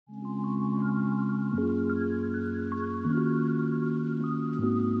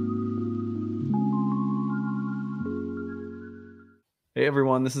Hey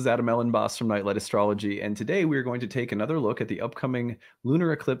everyone, this is Elenbaas from Nightlight Astrology, and today we are going to take another look at the upcoming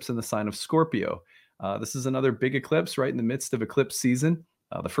lunar eclipse in the sign of Scorpio. This is another big eclipse right in the midst of eclipse season.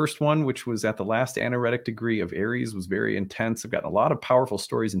 The first one, which was at the last anaretic degree of Aries, was very intense. I've gotten a lot of powerful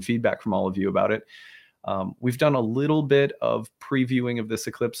stories and feedback from all of you about it. We've done a little bit of previewing of this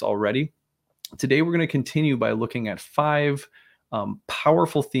eclipse already. Today, we're going to continue by looking at five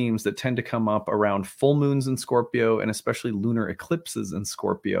powerful themes that tend to come up around full moons in Scorpio and especially lunar eclipses in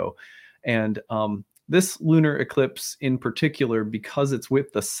Scorpio. And this lunar eclipse in particular, because it's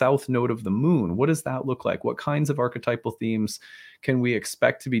with the south node of the moon, what does that look like? What kinds of archetypal themes can we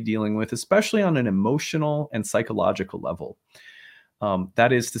expect to be dealing with, especially on an emotional and psychological level?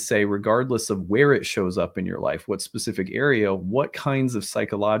 That is to say, regardless of where it shows up in your life, what specific area, what kinds of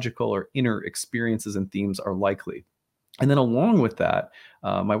psychological or inner experiences and themes are likely. And then along with that,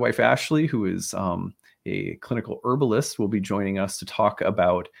 my wife Ashley, who is a clinical herbalist, will be joining us to talk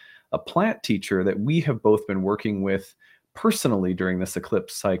about a plant teacher that we have both been working with personally during this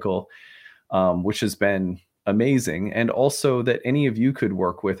eclipse cycle, which has been amazing, and also that any of you could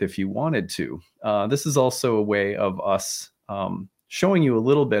work with if you wanted to. This is also a way of us showing you a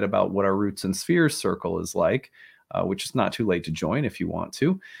little bit about what our Roots and Spheres circle is like, which is not too late to join if you want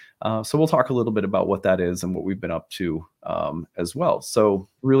to. So we'll talk a little bit about what that is and what we've been up to as well. So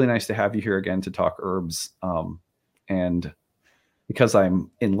really nice to have you here again to talk herbs. And because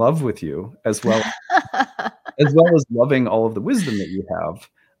I'm in love with you as well as loving all of the wisdom that you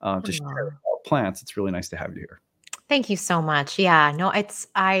have to share Aw, about plants, it's really nice to have you here. thank you so much. Yeah, no, it's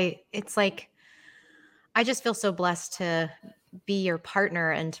like I just feel so blessed to be your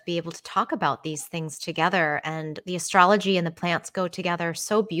partner and to be able to talk about these things together. And the astrology and the plants go together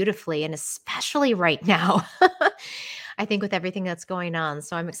so beautifully, and especially right now. I think with everything that's going on.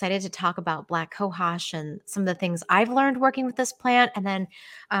 So I'm excited to talk about black cohosh and some of the things I've learned working with this plant, and then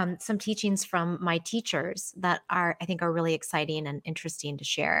some teachings from my teachers that I think are really exciting and interesting to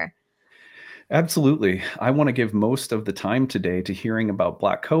share. Absolutely. I want to give most of the time today to hearing about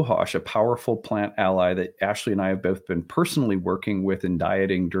black cohosh, a powerful plant ally that Ashley and I have both been personally working with in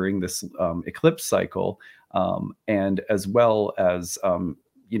dieting during this eclipse cycle, and as well as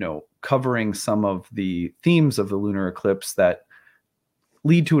covering some of the themes of the lunar eclipse that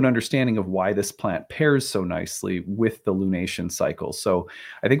lead to an understanding of why this plant pairs so nicely with the lunation cycle. So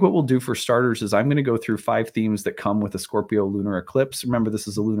I think what we'll do for starters is I'm going to go through five themes that come with a Scorpio lunar eclipse. Remember, this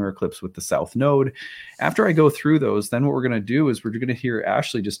is a lunar eclipse with the south node. After I go through those, then what we're going to do is we're going to hear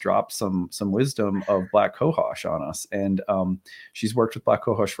Ashley just drop some wisdom of black cohosh on us. And she's worked with black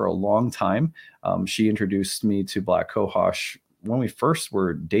cohosh for a long time. She introduced me to black cohosh when we first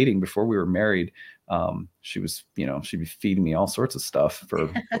were dating before we were married. She was, she'd be feeding me all sorts of stuff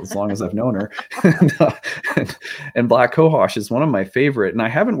for as long as I've known her. and black cohosh is one of my favorite. And I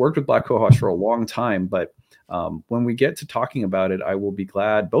haven't worked with black cohosh for a long time, but when we get to talking about it, I will be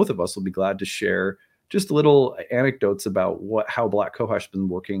glad, both of us will be glad to share just little anecdotes about how black cohosh has been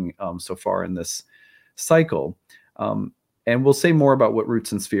working so far in this cycle. And we'll say more about what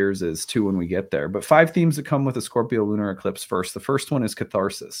Roots and Spheres is too when we get there. But five themes that come with a Scorpio lunar eclipse first. The first one is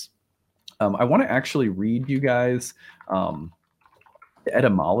catharsis. I want to actually read you guys the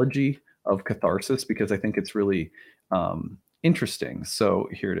etymology of catharsis because I think it's really interesting. So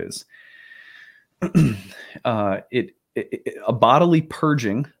here it is. A bodily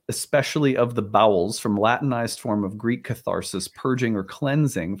purging, especially of the bowels, from Latinized form of Greek catharsis, purging or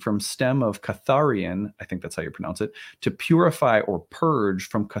cleansing, from stem of Catharian, I think that's how you pronounce it, to purify or purge,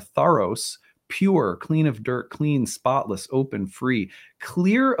 from katharos, pure, clean of dirt, clean, spotless, open, free,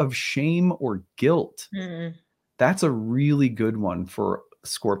 clear of shame or guilt. Mm. That's a really good one for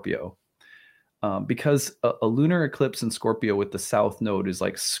Scorpio. Because a lunar eclipse in Scorpio with the south node is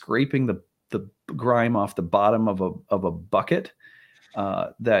like scraping the grime off the bottom of a bucket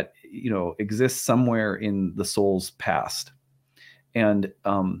that exists somewhere in the soul's past, and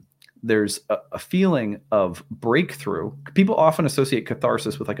there's a feeling of breakthrough. People often associate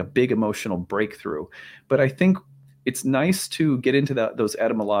catharsis with like a big emotional breakthrough, but I think it's nice to get into those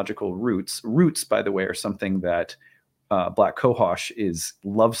etymological roots. Roots, by the way, are something that black cohosh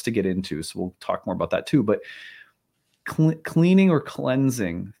loves to get into, so we'll talk more about that too. But cleaning or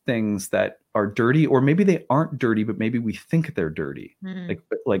cleansing things that are dirty, or maybe they aren't dirty, but maybe we think they're dirty, Mm.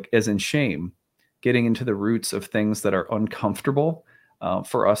 like as in shame, getting into the roots of things that are uncomfortable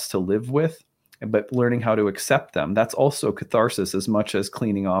for us to live with, but learning how to accept them. That's also catharsis, as much as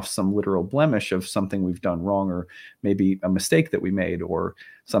cleaning off some literal blemish of something we've done wrong, or maybe a mistake that we made, or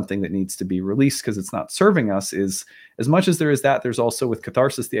something that needs to be released because it's not serving us. Is as much as there is that, there's also with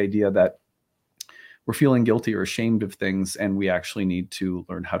catharsis the idea that we're feeling guilty or ashamed of things, and we actually need to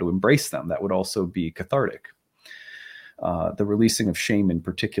learn how to embrace them. That would also be cathartic. The releasing of shame in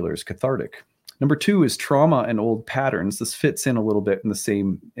particular is cathartic. Number 2 is trauma and old patterns. This fits in a little bit in the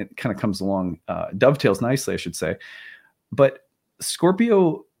same, it kind of comes along, dovetails nicely, I should say. But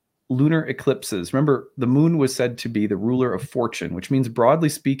Scorpio lunar eclipses, remember, the moon was said to be the ruler of fortune, which means, broadly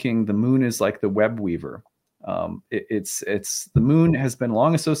speaking, the moon is like the web weaver. The moon has been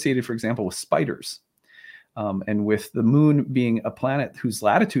long associated, for example, with spiders. And with the moon being a planet whose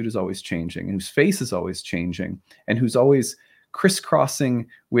latitude is always changing, and whose face is always changing, and who's always crisscrossing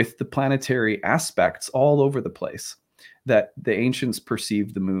with the planetary aspects all over the place, that the ancients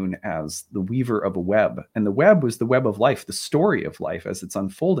perceived the moon as the weaver of a web. And the web was the web of life, the story of life as it's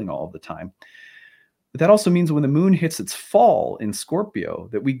unfolding all the time. But that also means when the moon hits its fall in Scorpio,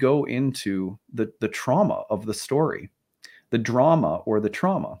 that we go into the trauma of the story, the drama or the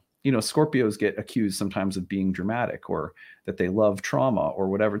trauma. Scorpios get accused sometimes of being dramatic, or that they love trauma or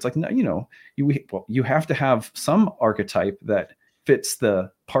whatever. It's like, no, you have to have some archetype that fits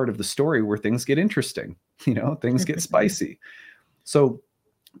the part of the story where things get interesting, things get spicy. So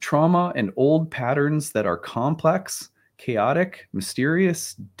trauma and old patterns that are complex, chaotic,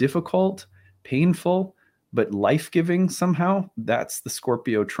 mysterious, difficult, painful, but life-giving somehow, that's the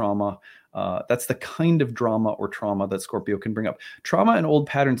Scorpio trauma. That's the kind of drama or trauma that Scorpio can bring up. Trauma and old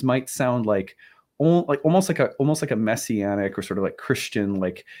patterns might sound like almost like a messianic or sort of like Christian,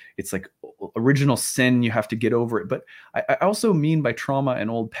 like it's like original sin, you have to get over it. But I also mean by trauma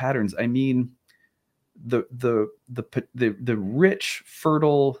and old patterns, I mean the rich,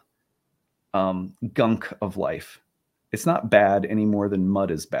 fertile gunk of life. It's not bad any more than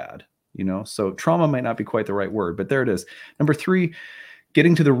mud is bad. So trauma might not be quite the right word, but there it is. Number 3,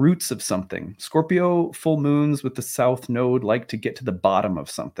 getting to the roots of something. Scorpio full moons with the south node like to get to the bottom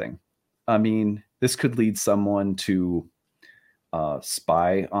of something. I mean, this could lead someone to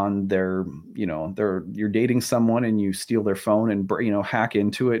spy on you're dating someone and you steal their phone and hack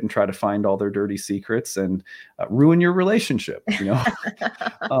into it and try to find all their dirty secrets and ruin your relationship.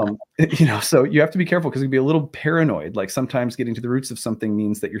 So you have to be careful, because you can be a little paranoid. Like, sometimes getting to the roots of something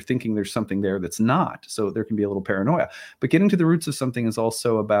means that you're thinking there's something there that's not. So there can be a little paranoia. But getting to the roots of something is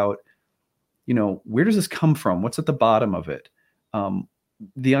also about, where does this come from? What's at the bottom of it?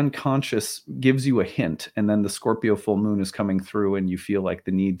 The unconscious gives you a hint, and then the Scorpio full moon is coming through, and you feel like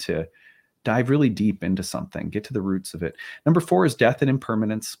the need to dive really deep into something, get to the roots of it. Number 4 is death and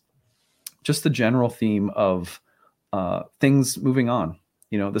impermanence. Just the general theme of things moving on.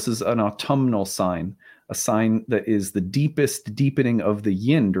 This is an autumnal sign, a sign that is the deepest deepening of the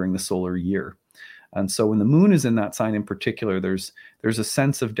yin during the solar year. And so when the moon is in that sign in particular, there's a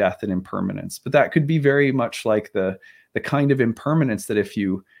sense of death and impermanence. But that could be very much like the kind of impermanence that if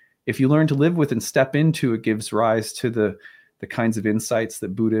you learn to live with and step into, it gives rise to the kinds of insights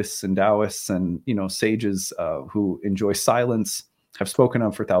that Buddhists and Taoists and sages who enjoy silence have spoken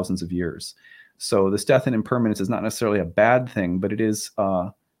of for thousands of years. So this death and impermanence is not necessarily a bad thing, but it's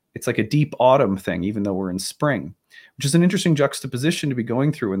like a deep autumn thing, even though we're in spring, which is an interesting juxtaposition to be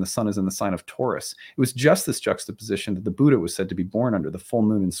going through when the sun is in the sign of Taurus. It was just this juxtaposition that the Buddha was said to be born under, the full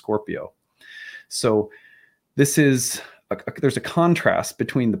moon in Scorpio. So this is there's a contrast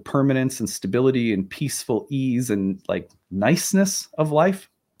between the permanence and stability and peaceful ease and like niceness of life,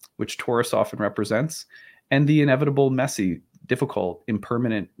 which Taurus often represents, and the inevitable, messy, difficult,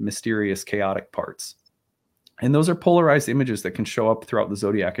 impermanent, mysterious, chaotic parts. And those are polarized images that can show up throughout the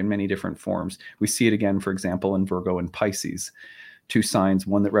zodiac in many different forms. We see it again, for example, in Virgo and Pisces, 2 signs,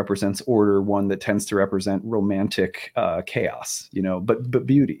 one that represents order, one that tends to represent romantic chaos, but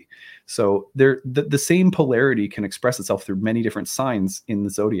beauty. So the same polarity can express itself through many different signs in the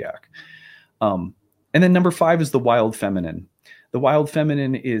zodiac. And then number 5 is the wild feminine. The wild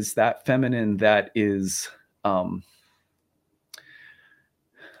feminine is that feminine that is,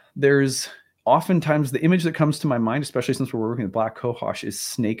 there's oftentimes the image that comes to my mind, especially since we're working with Black Cohosh, is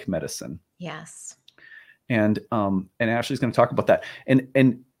snake medicine. Yes. And Ashley's going to talk about that.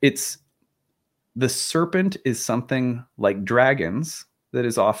 And it's, the serpent is something like dragons that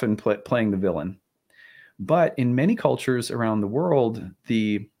is often playing the villain. But in many cultures around the world,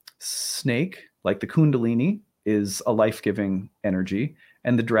 the snake, like the Kundalini, is a life-giving energy,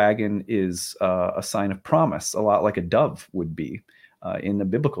 and the dragon is a sign of promise, a lot like a dove would be in the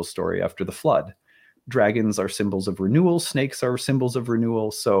biblical story after the flood. Dragons are symbols of renewal. Snakes are symbols of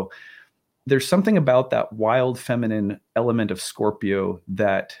renewal. So there's something about that wild feminine element of Scorpio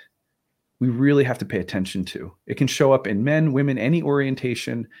that we really have to pay attention to. It can show up in men, women, any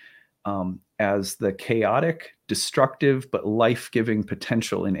orientation, as the chaotic, destructive, but life-giving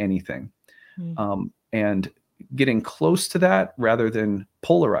potential in anything. Mm. And getting close to that rather than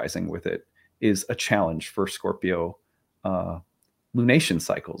polarizing with it is a challenge for Scorpio uh, lunation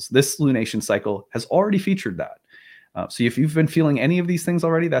cycles. This lunation cycle has already featured that. So if you've been feeling any of these things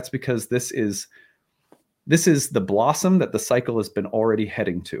already, that's because this is the blossom that the cycle has been already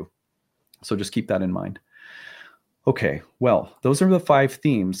heading to. So just keep that in mind. Okay, well, those are the 5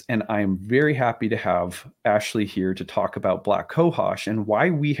 themes, and I'm very happy to have Ashley here to talk about Black Cohosh and why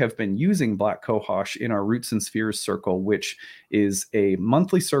we have been using Black Cohosh in our Roots and Spheres circle, which is a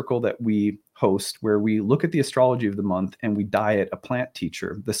monthly circle that we host where we look at the astrology of the month and we diet a plant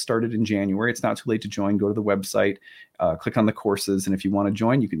teacher. This started in January. It's not too late to join. Go to the website, click on the courses, and if you want to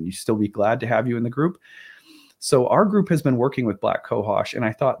join, you still be glad to have you in the group. So our group has been working with Black Cohosh, and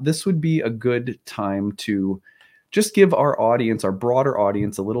I thought this would be a good time to just give our audience, our broader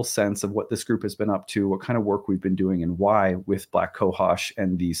audience, a little sense of what this group has been up to, what kind of work we've been doing, and why with Black Cohosh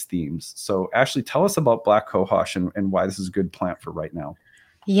and these themes. So, Ashley, tell us about Black Cohosh and why this is a good plant for right now.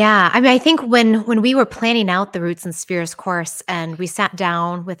 Yeah, I mean, I think when we were planning out the Roots and Spheres course, and we sat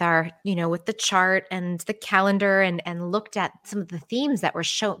down with our, with the chart and the calendar, and looked at some of the themes that were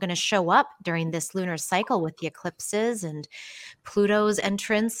going to show up during this lunar cycle with the eclipses and Pluto's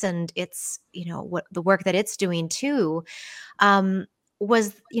entrance, and it's, what the work that it's doing too, um,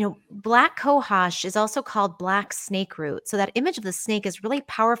 was, black cohosh is also called black snake root. So that image of the snake is really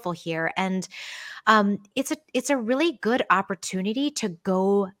powerful here. And it's a really good opportunity to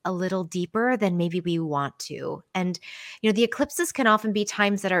go a little deeper than maybe we want to. And the eclipses can often be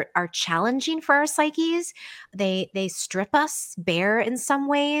times that are challenging for our psyches. They strip us bare in some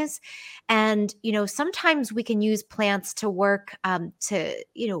ways, and sometimes we can use plants to work to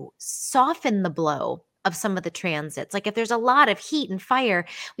soften the blow of some of the transits. Like if there's a lot of heat and fire,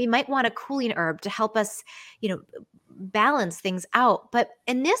 we might want a cooling herb to help us, you know balance things out. But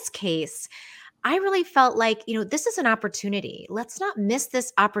in this case, I really felt like, this is an opportunity. Let's not miss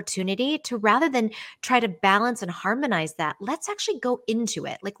this opportunity to, rather than try to balance and harmonize that, let's actually go into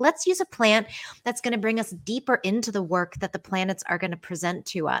it. Like, let's use a plant that's going to bring us deeper into the work that the planets are going to present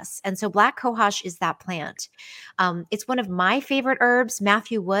to us. And so black cohosh is that plant. It's one of my favorite herbs.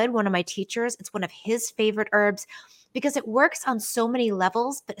 Matthew Wood, one of my teachers, it's one of his favorite herbs because it works on so many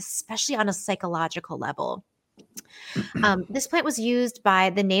levels, but especially on a psychological level. This plant was used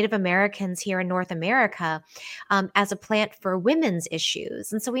by the Native Americans here in North America as a plant for women's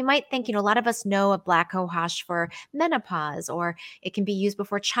issues. And so we might think, a lot of us know of black cohosh for menopause, or it can be used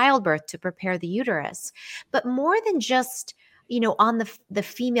before childbirth to prepare the uterus. But more than just on the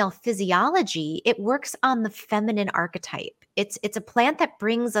female physiology, it works on the feminine archetype. It's a plant that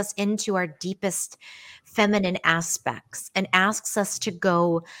brings us into our deepest feminine aspects and asks us to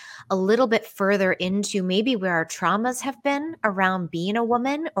go a little bit further into maybe where our traumas have been around being a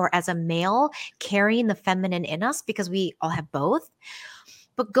woman, or as a male carrying the feminine in us, because we all have both.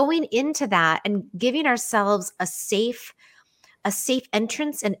 But going into that and giving ourselves a safe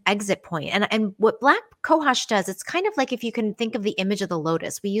entrance and exit point. And what black cohosh does, it's kind of like, if you can think of the image of the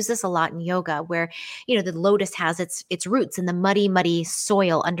lotus. We use this a lot in yoga, where the lotus has its roots in the muddy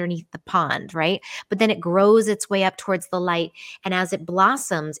soil underneath the pond, right? But then it grows its way up towards the light, and as it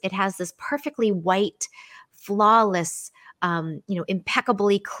blossoms, it has this perfectly white, flawless,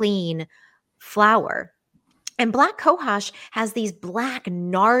 impeccably clean flower. And black cohosh has these black,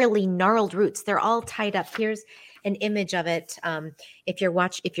 gnarled roots. They're all tied up. Here's an image of it. If you're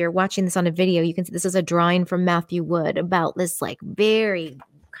watching this on a video, you can see this is a drawing from Matthew Wood about this like very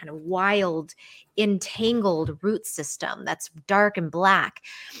kind of wild, entangled root system that's dark and black.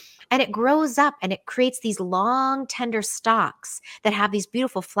 And it grows up and it creates these long, tender stalks that have these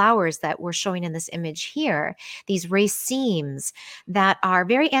beautiful flowers that we're showing in this image here, these racemes that are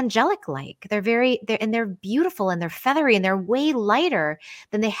very angelic like. They're beautiful, and they're feathery, and they're way lighter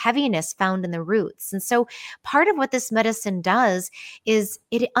than the heaviness found in the roots. And so part of what this medicine does is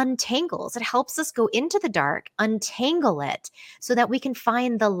it untangles. It helps us go into the dark, untangle it, so that we can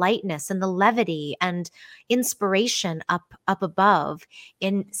find the lightness and the levity and inspiration up above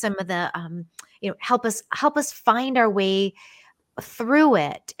in some of the help us find our way through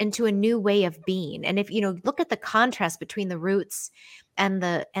it into a new way of being. And if look at the contrast between the roots and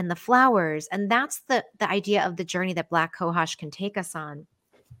the flowers, and that's the idea of the journey that black cohosh can take us on.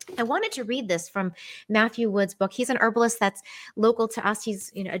 I wanted to read this from Matthew Wood's book. He's an herbalist that's local to us.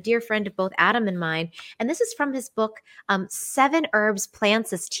 He's a dear friend of both Adam and mine. And this is from his book, 7 Herbs,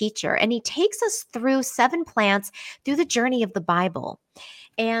 Plants as Teacher. And he takes us through 7 plants through the journey of the Bible.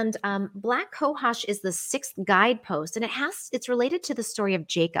 And black cohosh is the 6th guidepost, and it's related to the story of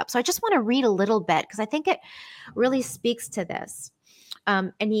Jacob. So I just want to read a little bit because I think it really speaks to this.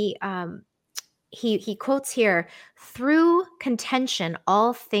 And he quotes here, through contention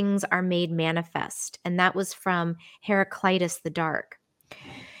all things are made manifest, and that was from Heraclitus the Dark.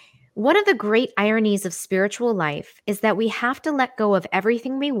 One of the great ironies of spiritual life is that we have to let go of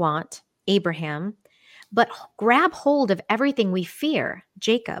everything we want, Abraham, but grab hold of everything we fear,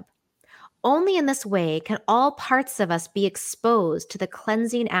 Jacob. Only in this way can all parts of us be exposed to the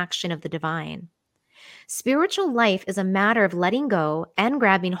cleansing action of the divine. Spiritual life is a matter of letting go and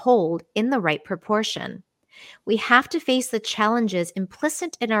grabbing hold in the right proportion. We have to face the challenges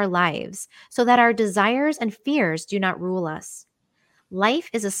implicit in our lives so that our desires and fears do not rule us. Life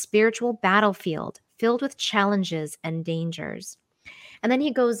is a spiritual battlefield filled with challenges and dangers. And then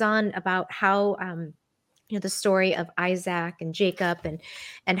he goes on about how the story of Isaac and Jacob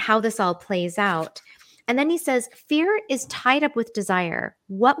and how this all plays out. And then he says, fear is tied up with desire.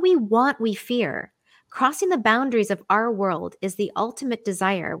 What we want, we fear. Crossing the boundaries of our world is the ultimate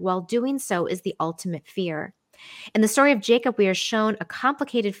desire, while doing so is the ultimate fear. In the story of Jacob, we are shown a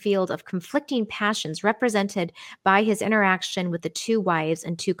complicated field of conflicting passions represented by his interaction with the two wives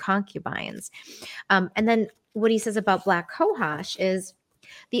and two concubines. And then what he says about Black Cohosh is,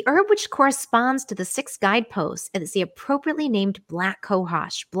 the herb which corresponds to the 6 guideposts is the appropriately named black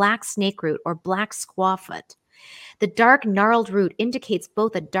cohosh, black snakeroot, or black squawfoot. The dark gnarled root indicates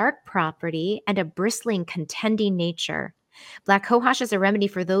both a dark property and a bristling, contending nature. Black cohosh is a remedy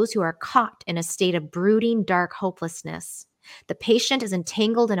for those who are caught in a state of brooding, dark hopelessness. The patient is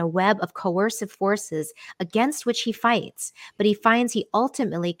entangled in a web of coercive forces against which he fights, but he finds he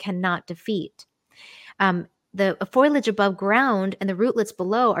ultimately cannot defeat. The foliage above ground and the rootlets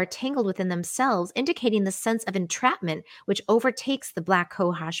below are tangled within themselves, indicating the sense of entrapment which overtakes the black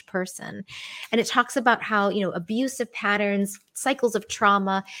cohosh person. And it talks about how, abusive patterns, cycles of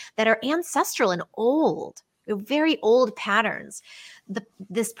trauma that are ancestral and old, very old patterns,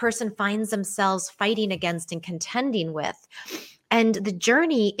 this person finds themselves fighting against and contending with. And the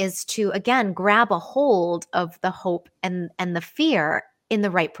journey is to, again, grab a hold of the hope and the fear in the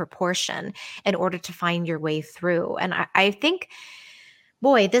right proportion in order to find your way through. And I think,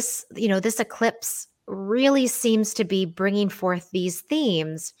 boy, this eclipse really seems to be bringing forth these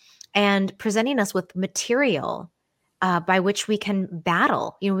themes and presenting us with material by which we can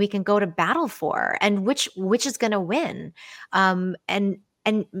battle. We can go to battle for, and which is going to win. And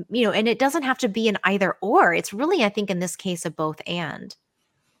it doesn't have to be an either or. It's really, I think, in this case, a both and.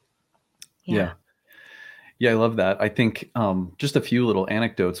 Yeah. Yeah, I love that. I think just a few little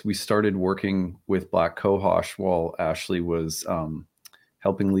anecdotes. We started working with Black Cohosh while Ashley was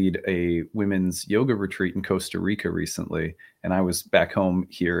helping lead a women's yoga retreat in Costa Rica recently, and I was back home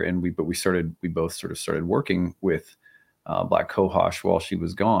here. And we both sort of started working with Black Cohosh while she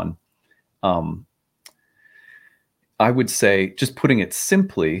was gone. I would say, just putting it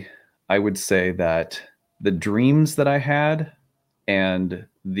simply, I would say that the dreams that I had and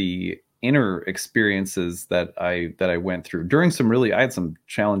the inner experiences that I went through during I had some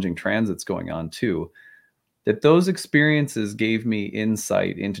challenging transits going on too, that those experiences gave me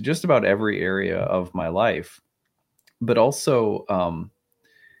insight into just about every area of my life. But also,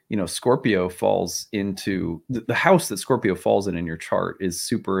 Scorpio falls into the house that Scorpio falls in your chart is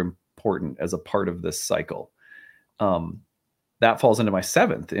super important as a part of this cycle. That falls into my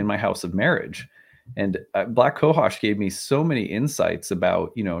 7th in my house of marriage. And Black Cohosh gave me so many insights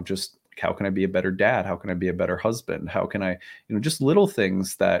about, just how can I be a better dad? How can I be a better husband? How can I, just little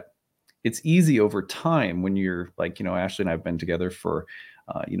things that it's easy over time when you're like, Ashley and I have been together for,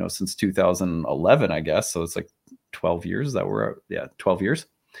 since 2011, I guess. So it's like 12 years 12 years.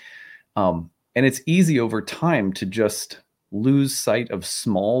 And it's easy over time to just lose sight of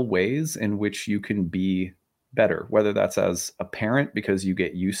small ways in which you can be better, whether that's as a parent because you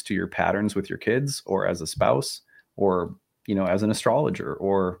get used to your patterns with your kids, or as a spouse, or as an astrologer,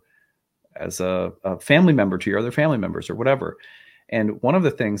 or as a family member to your other family members, or whatever. And one of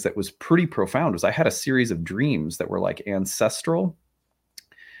the things that was pretty profound was I had a series of dreams that were like ancestral,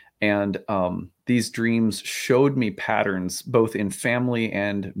 and these dreams showed me patterns both in family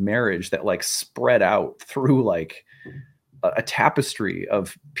and marriage that like spread out through like a tapestry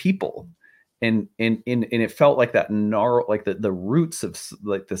of people. And it felt like that gnarl, like the roots of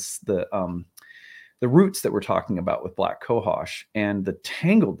like this, the roots that we're talking about with Black Cohosh, and the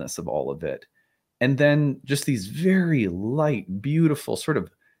tangledness of all of it. And then just these very light, beautiful, sort of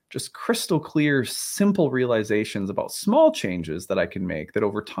just crystal clear, simple realizations about small changes that I can make that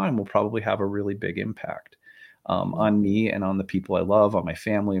over time will probably have a really big impact on me and on the people I love, on my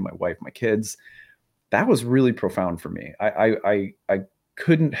family, my wife, my kids. That was really profound for me. I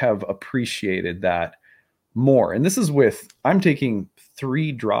couldn't have appreciated that more. And this is I'm taking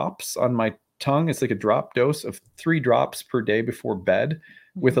 3 drops on my tongue. It's like a drop dose of 3 drops per day before bed,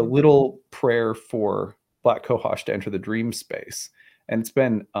 with a Mhm. little prayer for Black Cohosh to enter the dream space. And it's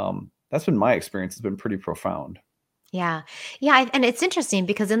been that's been my experience. It's been pretty profound. Yeah. Yeah, and it's interesting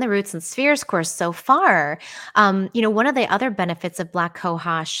because in the Roots and Spheres course so far, one of the other benefits of Black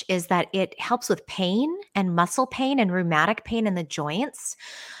Cohosh is that it helps with pain and muscle pain and rheumatic pain in the joints.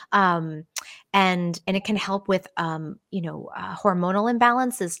 Um, and it can help with hormonal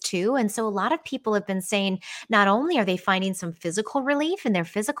imbalances too. And so a lot of people have been saying not only are they finding some physical relief in their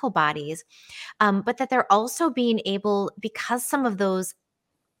physical bodies, but that they're also being able, because some of those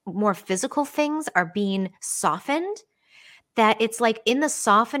more physical things are being softened, that it's like in the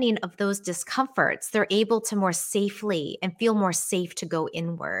softening of those discomforts, they're able to more safely and feel more safe to go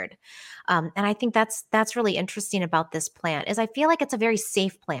inward. And I think that's really interesting about this plant is I feel like it's a very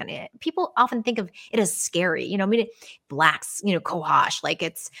safe plant. People often think of it as scary, I mean, blacks, cohosh, like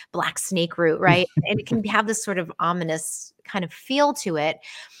it's black snake root, right? And it can have this sort of ominous kind of feel to it.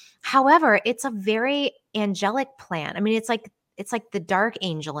 However, it's a very angelic plant. I mean, it's like the dark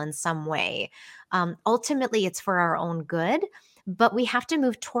angel in some way. Ultimately, it's for our own good, but we have to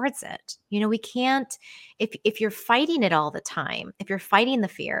move towards it. We can't if you're fighting it all the time, if you're fighting the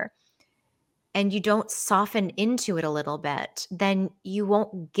fear and you don't soften into it a little bit, then you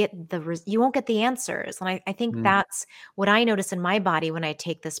won't get you won't get the answers. And I think Mm, that's what I notice in my body when I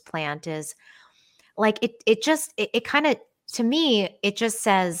take this plant is like, it kinda to me, it just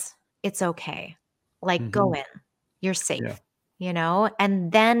says, "It's okay." Like, "Go mhm. in. You're Yeah. safe."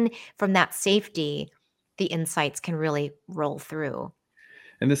 And then from that safety, the insights can really roll through.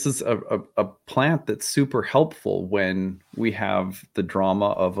 And this is a plant that's super helpful when we have the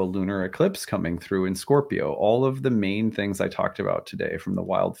drama of a lunar eclipse coming through in Scorpio. All of the main things I talked about today, from the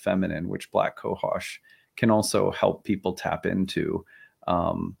wild feminine, which Black Cohosh can also help people tap into,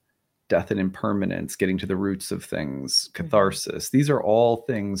 um, death and impermanence, getting to the roots of things, Mhm. catharsis. These are all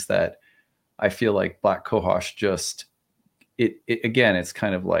things that I feel like Black Cohosh just it again, it's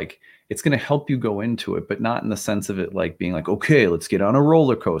kind of like it's going to help you go into it, but not in the sense of it like being like, okay, let's get on a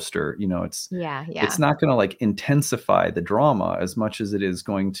roller coaster. Yeah, It's yeah. not going to like intensify the drama as much as it is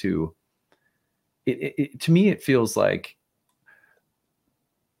going to. To me, it feels like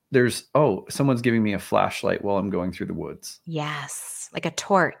there's, oh, someone's giving me a flashlight while I'm going through the woods. Yes, like a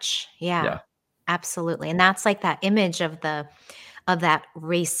torch. Yeah, Yeah, absolutely, and that's like that image of that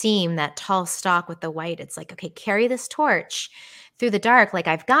raceme, that tall stalk with the white. It's like, "Okay, carry this torch through the dark, like,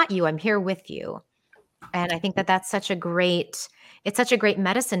 I've got you, I'm here with you." And I think that that's such a great it's such a great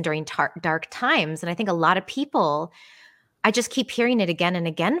medicine during dark times, and I think a lot of people I just keep hearing it again and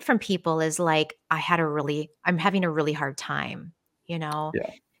again from people is like, I'm having a really hard time, you know?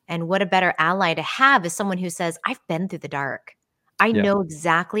 yeah, And what a better ally to have is someone who says, "I've been through the dark. I yeah. know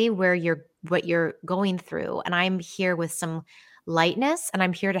exactly what you're going through, and I'm here with some lightness, and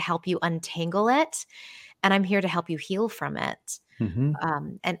I'm here to help you untangle it, and I'm here to help you heal from it." Hmm.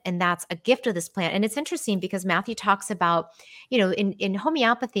 And that's a gift of this plant. And it's interesting because Matthew talks about, in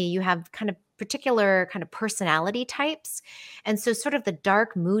homeopathy, you have kind of particular kind of personality types. And so sort of the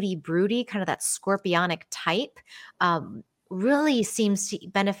dark, moody, broody, kind of that scorpionic type, really seems to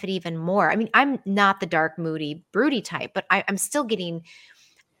benefit even more. I mean, I'm not the dark, moody, broody type, but I'm still getting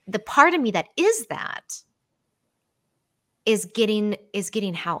the part of me that is that is getting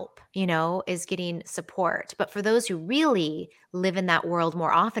help, is getting support. But for those who really live in that world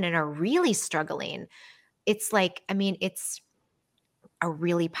more often and are really struggling, it's like, I mean, it's a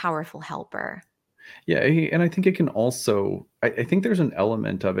really powerful helper. Yeah, and I think it can also. I think there's an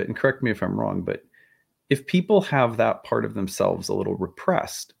element of it, and correct me if I'm wrong, but if people have that part of themselves a little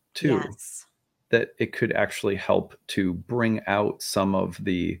repressed too, Yes. that it could actually help to bring out some of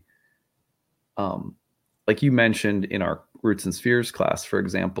the, um, like you mentioned in our Roots and Spheres class, for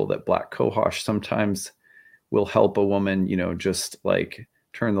example, that Black Cohosh sometimes will help a woman, just like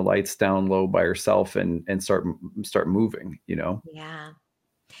turn the lights down low by herself and start moving, Yeah.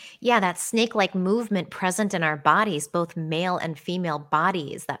 Yeah, that snake-like movement present in our bodies, both male and female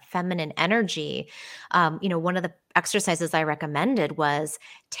bodies, that feminine energy. One of the exercises I recommended was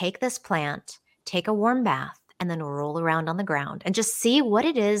take this plant, take a warm bath, and then roll around on the ground and just see what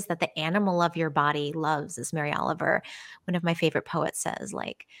it is that the animal of your body loves, as Mary Oliver, one of my favorite poets, says,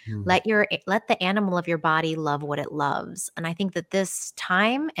 like, Mm. let the animal of your body love what it loves. And I think that this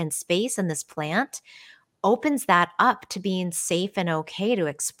time and space and this plant opens that up to being safe and okay to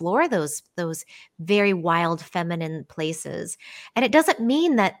explore those very wild feminine places. And it doesn't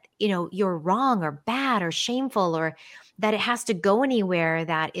mean that, you're wrong or bad or shameful or that it has to go anywhere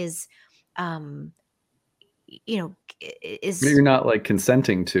that is um you know, You're is not like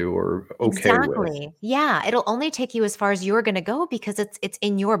consenting to or okay with. exactly. Yeah, it'll only take you as far as you're gonna go because it's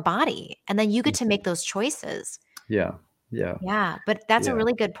in your body, and then you get to make Mhm. those choices. Yeah. Yeah. Yeah, but that's a Yeah.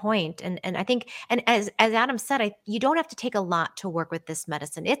 really good point, and I think and as Adam said, I you don't have to take a lot to work with this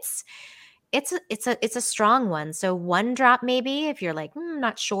medicine. It's a strong one. So 1 drop maybe if you're like,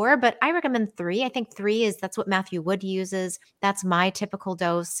 not sure, but I recommend 3. I think 3 is that's what Matthew Wood uses. That's my typical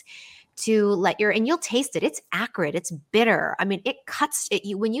dose to let your and you'll taste it. It's acrid, it's bitter. I mean, it cuts it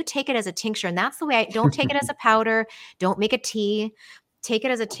you when you take it as a tincture, and that's the way I don't take it as a powder, don't make a tea. Take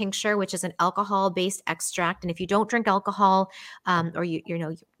it as a tincture, which is an alcohol-based extract. And if you don't drink alcohol, or you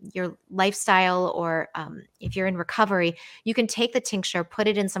know your lifestyle, or if you're in recovery, you can take the tincture, put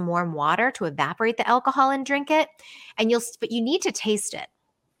it in some warm water to evaporate the alcohol, and drink it. But you need to taste it.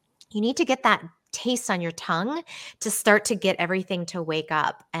 You need to get that taste on your tongue to start to get everything to wake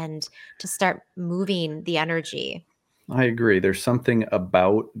up and to start moving the energy. I agree. There's something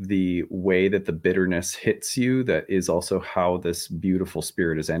about the way that the bitterness hits you that is also how this beautiful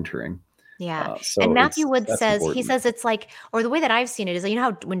spirit is entering. Yeah. And So Matthew Wood that's says, he important. says it's like, or the way that I've seen it is, you know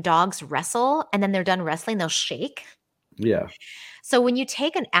how when dogs wrestle and then they're done wrestling, they'll shake? Yeah. So when you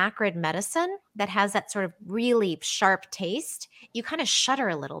take an acrid medicine that has that sort of really sharp taste, you kind of shudder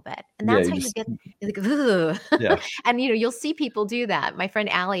a little bit. And Yeah. that's You how you just, get you're like, "Ugh." yeah. And you'll see people do that. My friend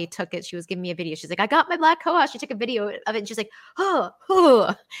Allie took it. She was giving me a video. She's like, I got my black cohosh. She took a video of it and she's like, oh, oh.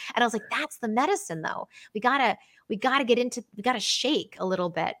 And I was like, that's the medicine though. We gotta get into we gotta shake a little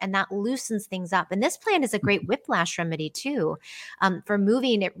bit and that loosens things up. And this plant is a great whiplash remedy too. For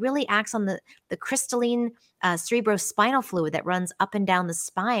moving, it really acts on the crystalline cerebrospinal fluid that runs up and down the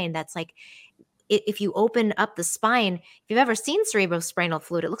spine. That's like if you open up the spine, if you've ever seen cerebrospinal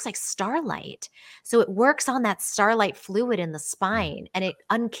fluid, it looks like starlight. So it works on that starlight fluid in the spine and it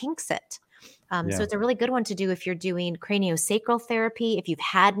unkinks it. So Yeah. it's a really good one to do if you're doing craniosacral therapy, if you've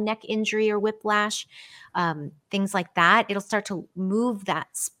had neck injury or whiplash, things like that. It'll start to move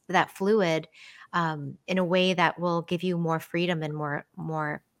that fluid in a way that will give you more freedom and more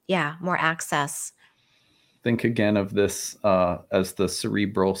access. Think again of this as the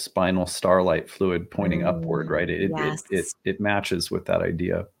cerebral spinal starlight fluid pointing upward, right? Yes, It matches with that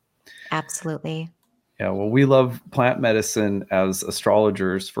idea. absolutely. Yeah, well, we love plant medicine as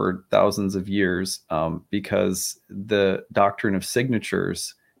astrologers for thousands of years because the doctrine of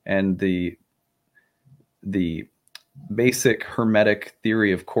signatures and the basic hermetic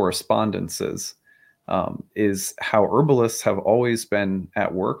theory of correspondences is how herbalists have always been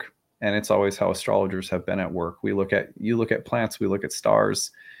at work, and it's always how astrologers have been at work. You look at plants, we look at stars,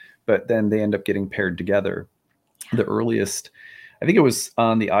 but then they end up getting paired together. The earliest, I think it was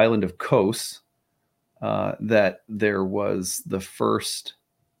on the island of Kos, that there was the first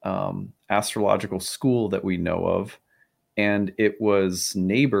astrological school that we know of, and it was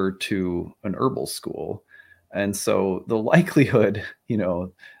neighbor to an herbal school. And so the likelihood,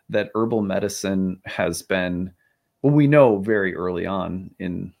 that herbal medicine has been, well, we know very early on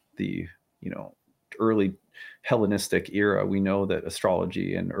in the, early Hellenistic era, we know that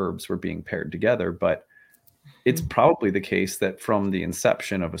astrology and herbs were being paired together, but it's Mhm. probably the case that from the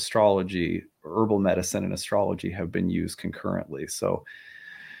inception of astrology, herbal medicine and astrology have been used concurrently. So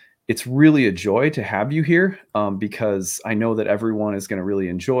it's really a joy to have you here because I know that everyone is going to really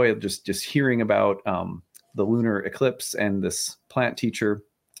enjoy just hearing about the lunar eclipse and this plant teacher.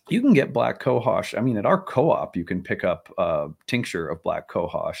 You can get black cohosh. I mean, at our co-op, you can pick up a tincture of black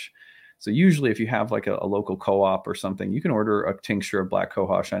cohosh. So usually, if you have like a local co-op or something, you can order a tincture of black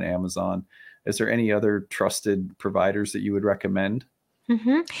cohosh on Amazon. Is there any other trusted providers that you would recommend?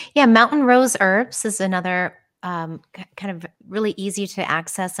 Yeah, Mountain Rose Herbs is another kind of really easy to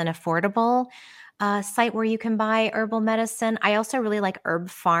access and affordable site where you can buy herbal medicine. I also really like Herb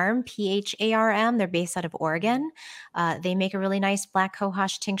Farm, PHARM. They're based out of Oregon. They make a really nice black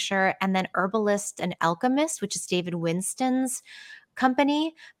cohosh tincture. And then Herbalist and Alchemist, which is David Winston's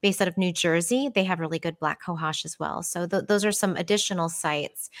company based out of New Jersey. They have really good black cohosh as well. So those are some additional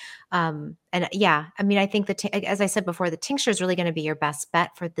sites. And yeah, I mean, I think as I said before, the tincture is really going to be your best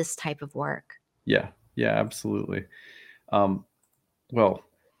bet for this type of work. Yeah, yeah, absolutely. Um, well,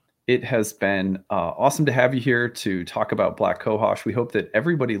 it has been awesome to have you here to talk about black cohosh. We hope that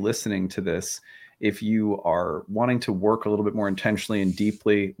everybody listening to this, if you are wanting to work a little bit more intentionally and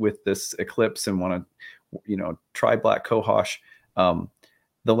deeply with this eclipse and want to, try black cohosh, um,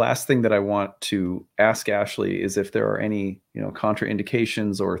 the last thing that I want to ask Ashley is if there are any,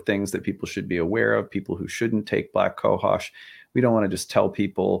 contraindications or things that people should be aware of, people who shouldn't take black cohosh. We don't want to just tell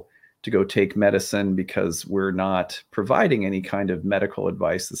people to go take medicine because we're not providing any kind of medical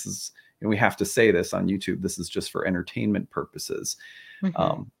advice. This is and we have to say this on YouTube, this is just for entertainment purposes.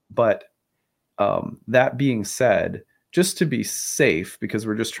 Mhm. But that being said, just to be safe, because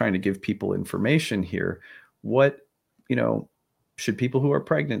we're just trying to give people information here, what, you know, should people who are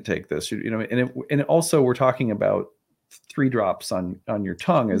pregnant take this? Should, and also we're talking about 3 drops on your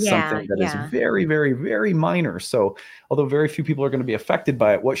tongue as Yeah, something that is yeah. very, very, very minor. So although very few people are going to be affected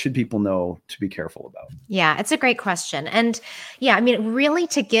by it, what should people know to be careful about? Yeah, it's a great question. And yeah, I mean, really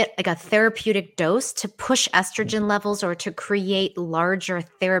to get like a therapeutic dose to push estrogen levels or to create larger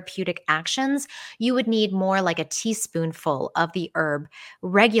therapeutic actions, you would need more like a teaspoonful of the herb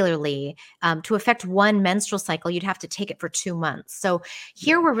regularly. To affect one menstrual cycle, you'd have to take it for 2 months. So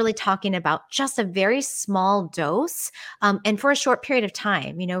here Yeah. we're really talking about just a very small dose, and for a short period of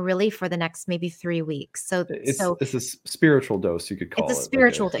time, really for the next maybe 3 weeks. So, It's so it's a spiritual dose, you could it's a call it, like a,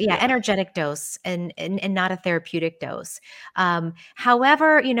 spiritual yeah, yeah. energetic dose and not a therapeutic dose.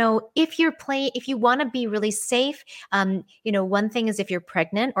 However, if you wanna be really safe, one thing is if you're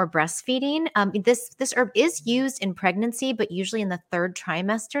pregnant or breastfeeding, this herb is used in pregnancy, but usually in the 3rd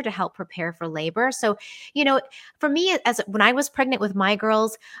trimester to help prepare for labor. So, you know, for me, as when I was pregnant with my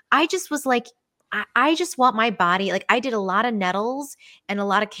girls, I just was like, I just want my body like, I did a lot of nettles and a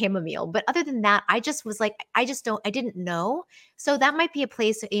lot of chamomile, but other than that, I just was like, I didn't know. So that might be a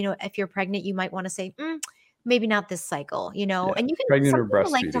place, if you're pregnant, you might want to say, maybe not this cycle, Yeah. and you can, Pregnant some or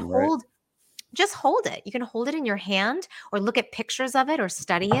people like to breastfeeding, right? just hold it. You can hold it in your hand or look at pictures of it or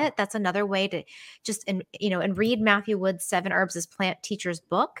study it. That's another way to just, and read Matthew Wood's 7 Herbs as Plant Teacher's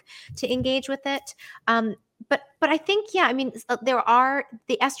book to engage with it. But I think, yeah, I mean, there are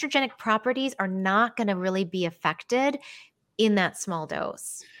the estrogenic properties are not going to really be affected in that small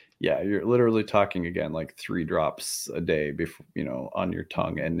dose. Yeah, you're literally talking again like 3 drops a day before, on your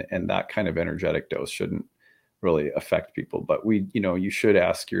tongue, and that kind of energetic dose shouldn't really affect people. But you should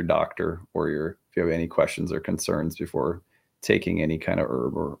ask your doctor or if you have any questions or concerns before taking any kind of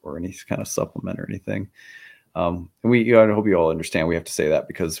herb or any kind of supplement or anything. I hope you all understand we have to say that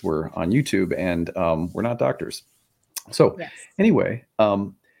because we're on YouTube and we're not doctors. So Yes. anyway,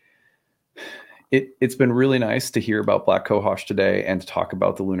 it's been really nice to hear about Black Cohosh today and to talk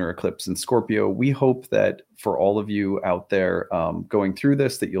about the lunar eclipse in Scorpio. We hope that for all of you out there going through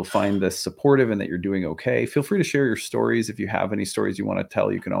this, that you'll find this supportive and that you're doing okay. Feel free to share your stories. If you have any stories you want to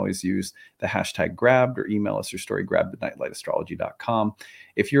tell, you can always use the hashtag grabbed or email us your story, grabbed@nightlightastrology.com.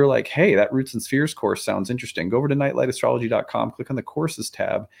 If you're like, hey, that Roots and Spheres course sounds interesting, go over to nightlightastrology.com, click on the courses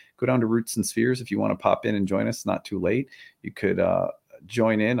tab, go down to Roots and Spheres. If you want to pop in and join us, not too late. You could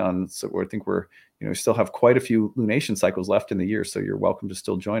join in on, so I think we're, still have quite a few lunation cycles left in the year. So you're welcome to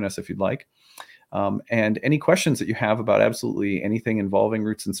still join us if you'd like. And any questions that you have about absolutely anything involving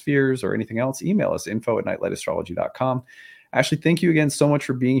Roots and Spheres or anything else, email us info@nightlightastrology.com. Ashley, thank you again so much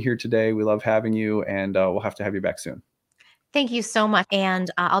for being here today. We love having you, and we'll have to have you back soon. Thank you so much.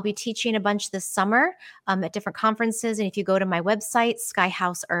 And I'll be teaching a bunch this summer at different conferences. And if you go to my website,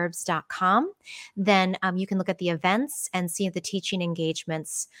 skyhouseherbs.com, then you can look at the events and see the teaching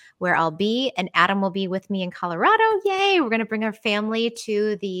engagements where I'll be. And Adam will be with me in Colorado. Yay! We're going to bring our family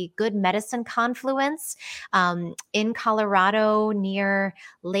to the Good Medicine Confluence in Colorado near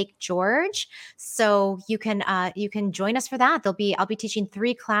Lake George. So you can join us for that. I'll be teaching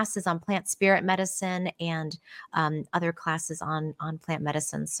 3 classes on plant spirit medicine and other classes on plant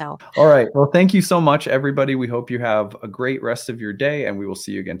medicine. So, All right. Well, thank you so much, everybody. We hope you have a great rest of your day, and we will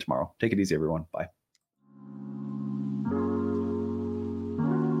see you again tomorrow. Take it easy, everyone. Bye.